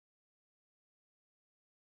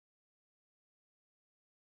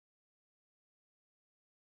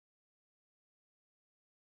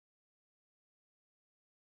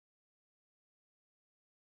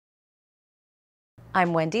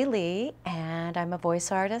I'm Wendee Lee, and I'm a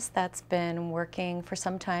voice artist that's been working for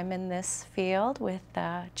some time in this field with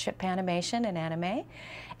chip animation and anime.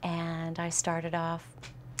 And I started off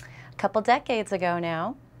a couple decades ago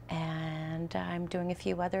now, and I'm doing a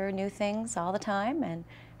few other new things all the time and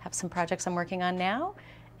have some projects I'm working on now.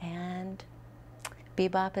 And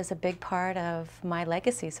Bebop is a big part of my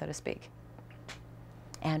legacy, so to speak.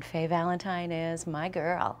 And Faye Valentine is my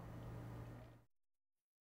girl.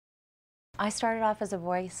 I started off as a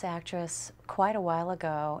voice actress quite a while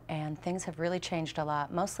ago, and things have really changed a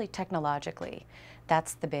lot, mostly technologically.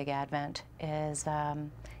 That's the big advent, is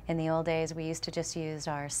in the old days we used to just use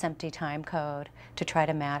our SMPTE time code to try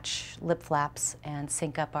to match lip flaps and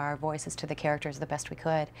sync up our voices to the characters the best we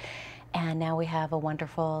could. And now we have a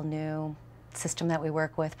wonderful new system that we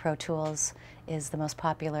work with. Pro Tools is the most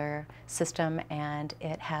popular system, and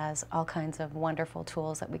it has all kinds of wonderful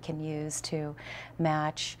tools that we can use to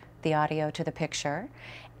match the audio to the picture.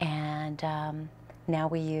 And now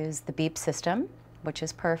we use the beep system, which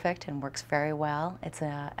is perfect and works very well. It's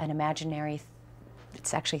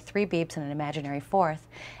it's actually 3 beeps and an imaginary fourth,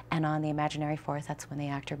 and on the imaginary fourth, that's when the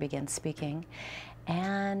actor begins speaking.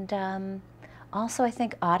 And also, I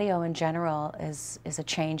think audio in general is a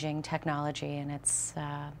changing technology, and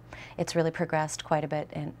it's really progressed quite a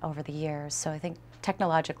bit over the years. So I think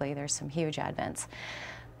technologically there's some huge advents.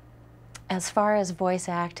 As far as voice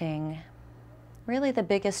acting, really the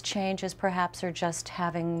biggest changes perhaps are just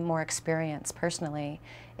having more experience personally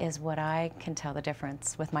is what I can tell the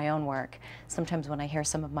difference with my own work. Sometimes when I hear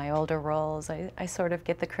some of my older roles, I sort of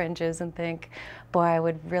get the cringes and think, boy, I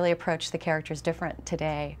would really approach the characters different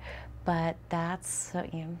today. But that's,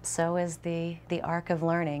 so is the arc of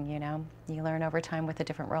learning, you know. You learn over time with the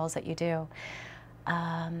different roles that you do.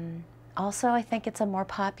 Also, I think it's a more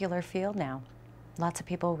popular field now. Lots of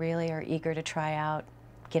people really are eager to try out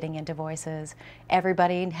getting into voices.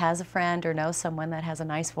 Everybody has a friend or knows someone that has a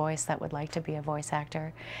nice voice that would like to be a voice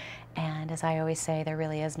actor. And as I always say, there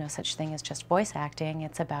really is no such thing as just voice acting.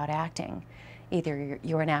 It's about acting. Either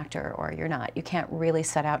you're an actor or you're not. You can't really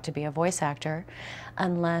set out to be a voice actor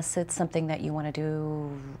unless it's something that you want to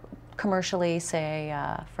do commercially, say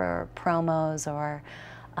for promos or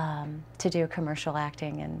to do commercial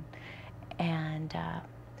acting. And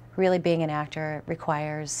really being an actor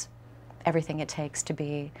requires everything it takes to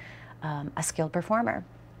be a skilled performer.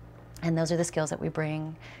 And those are the skills that we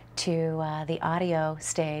bring to the audio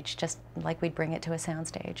stage, just like we'd bring it to a sound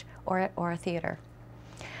stage or a theater.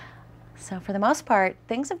 So for the most part,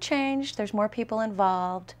 things have changed. There's more people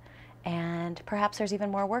involved, and perhaps there's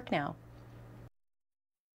even more work now.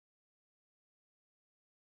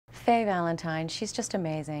 Faye Valentine, she's just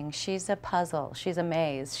amazing. She's a puzzle. She's a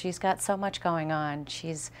maze. She's got so much going on.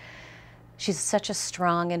 She's such a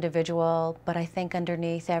strong individual, but I think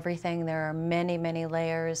underneath everything there are many, many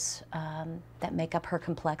layers that make up her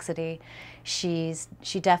complexity. She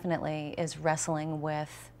definitely is wrestling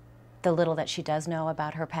with the little that she does know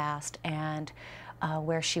about her past and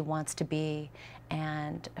where she wants to be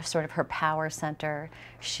and sort of her power center.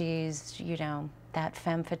 She's, that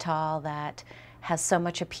femme fatale that has so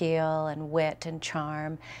much appeal and wit and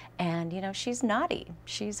charm, and she's naughty,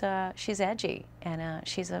 she's edgy, and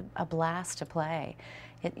she's a blast to play.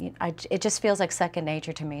 It just feels like second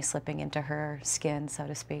nature to me, slipping into her skin, so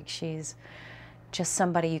to speak. She's just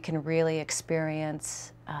somebody you can really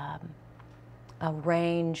experience a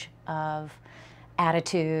range of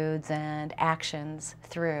attitudes and actions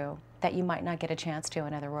through that you might not get a chance to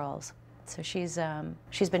in other roles. So she's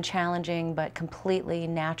been challenging but completely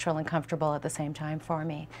natural and comfortable at the same time for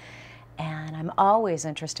me. And I'm always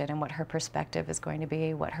interested in what her perspective is going to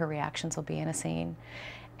be, what her reactions will be in a scene.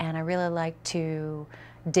 And I really like to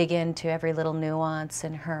dig into every little nuance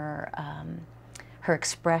in her, her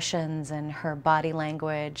expressions and her body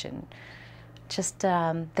language, and just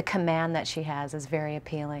the command that she has is very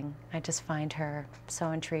appealing. I just find her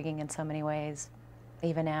so intriguing in so many ways,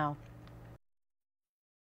 even now.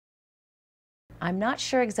 I'm not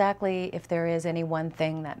sure exactly if there is any one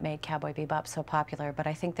thing that made Cowboy Bebop so popular, but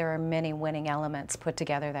I think there are many winning elements put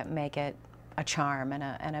together that make it a charm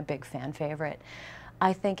and a big fan favorite.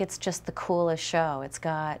 I think it's just the coolest show. It's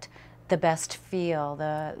got the best feel,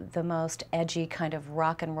 the most edgy kind of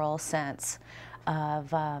rock and roll sense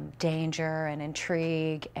of danger and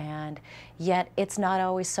intrigue, and yet it's not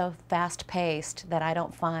always so fast-paced that I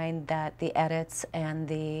don't find that the edits and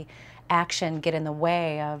the action get in the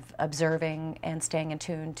way of observing and staying in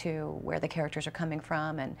tune to where the characters are coming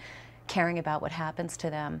from and caring about what happens to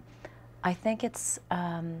them. I think it's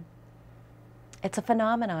It's a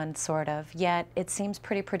phenomenon, sort of, yet it seems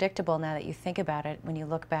pretty predictable now that you think about it, when you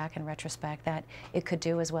look back in retrospect, that it could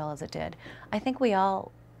do as well as it did. I think we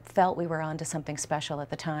all felt we were onto something special at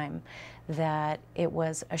the time, that it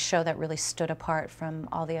was a show that really stood apart from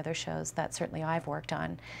all the other shows that certainly I've worked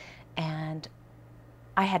on. And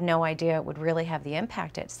I had no idea it would really have the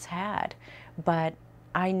impact it's had, but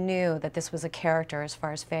I knew that this was a character, as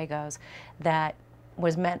far as Faye goes, that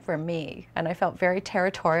was meant for me, and I felt very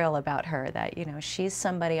territorial about her, that, you know, she's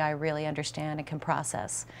somebody I really understand and can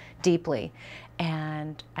process deeply,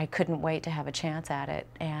 and I couldn't wait to have a chance at it.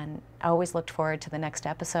 And I always looked forward to the next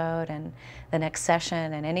episode and the next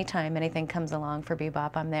session, and anytime anything comes along for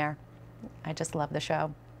Bebop, I'm there. I just love the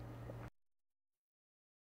show.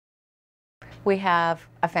 We have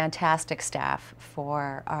a fantastic staff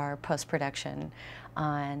for our post-production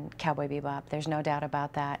on Cowboy Bebop. There's no doubt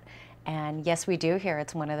about that. And yes, we do hear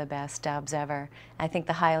it's one of the best dubs ever. I think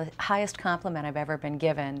the highest compliment I've ever been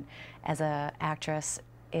given as an actress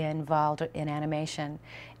involved in animation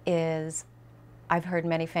is, I've heard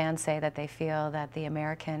many fans say that they feel that the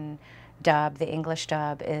American dub, the English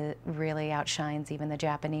dub, really outshines even the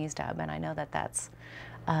Japanese dub. And I know that that's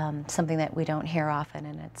something that we don't hear often,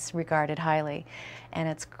 and it's regarded highly. And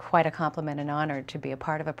it's quite a compliment and honor to be a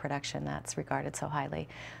part of a production that's regarded so highly.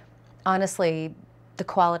 Honestly, the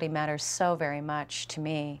quality matters so very much to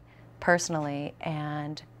me personally,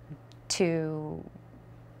 and to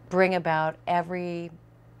bring about every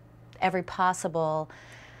possible,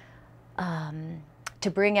 to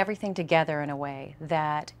bring everything together in a way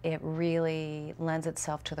that it really lends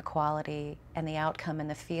itself to the quality and the outcome, and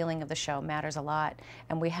the feeling of the show matters a lot.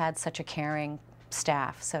 And we had such a caring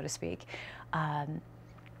staff, so to speak.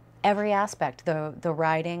 Every aspect, the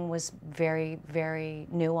writing was very, very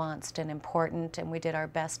nuanced and important, and we did our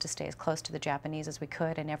best to stay as close to the Japanese as we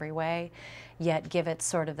could in every way, yet give it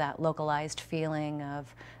sort of that localized feeling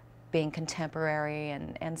of being contemporary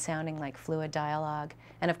and sounding like fluid dialogue.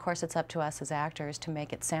 And of course, it's up to us as actors to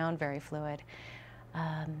make it sound very fluid.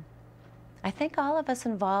 I think all of us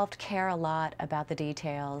involved care a lot about the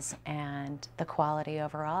details and the quality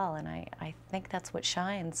overall, and I think that's what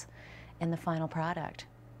shines in the final product.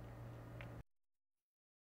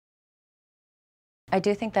 I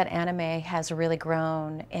do think that anime has really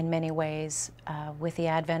grown in many ways with the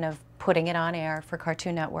advent of putting it on air for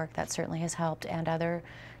Cartoon Network. That certainly has helped, and other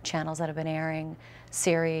channels that have been airing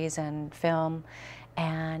series and film,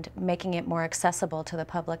 and making it more accessible to the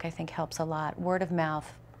public, I think, helps a lot. Word of mouth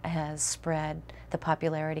has spread the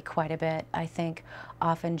popularity quite a bit, I think,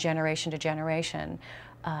 often generation to generation.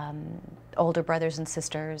 Older brothers and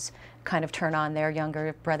sisters kind of turn on their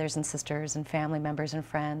younger brothers and sisters and family members and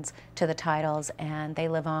friends to the titles, and they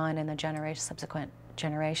live on in the subsequent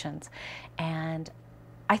generations. And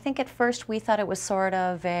I think at first we thought it was sort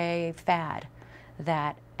of a fad,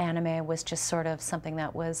 that anime was just sort of something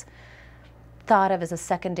that was thought of as a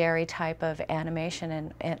secondary type of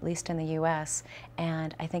animation, at least in the US.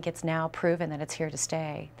 And I think it's now proven that it's here to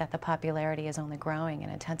stay, that the popularity is only growing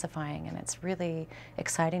and intensifying, and it's really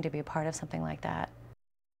exciting to be a part of something like that.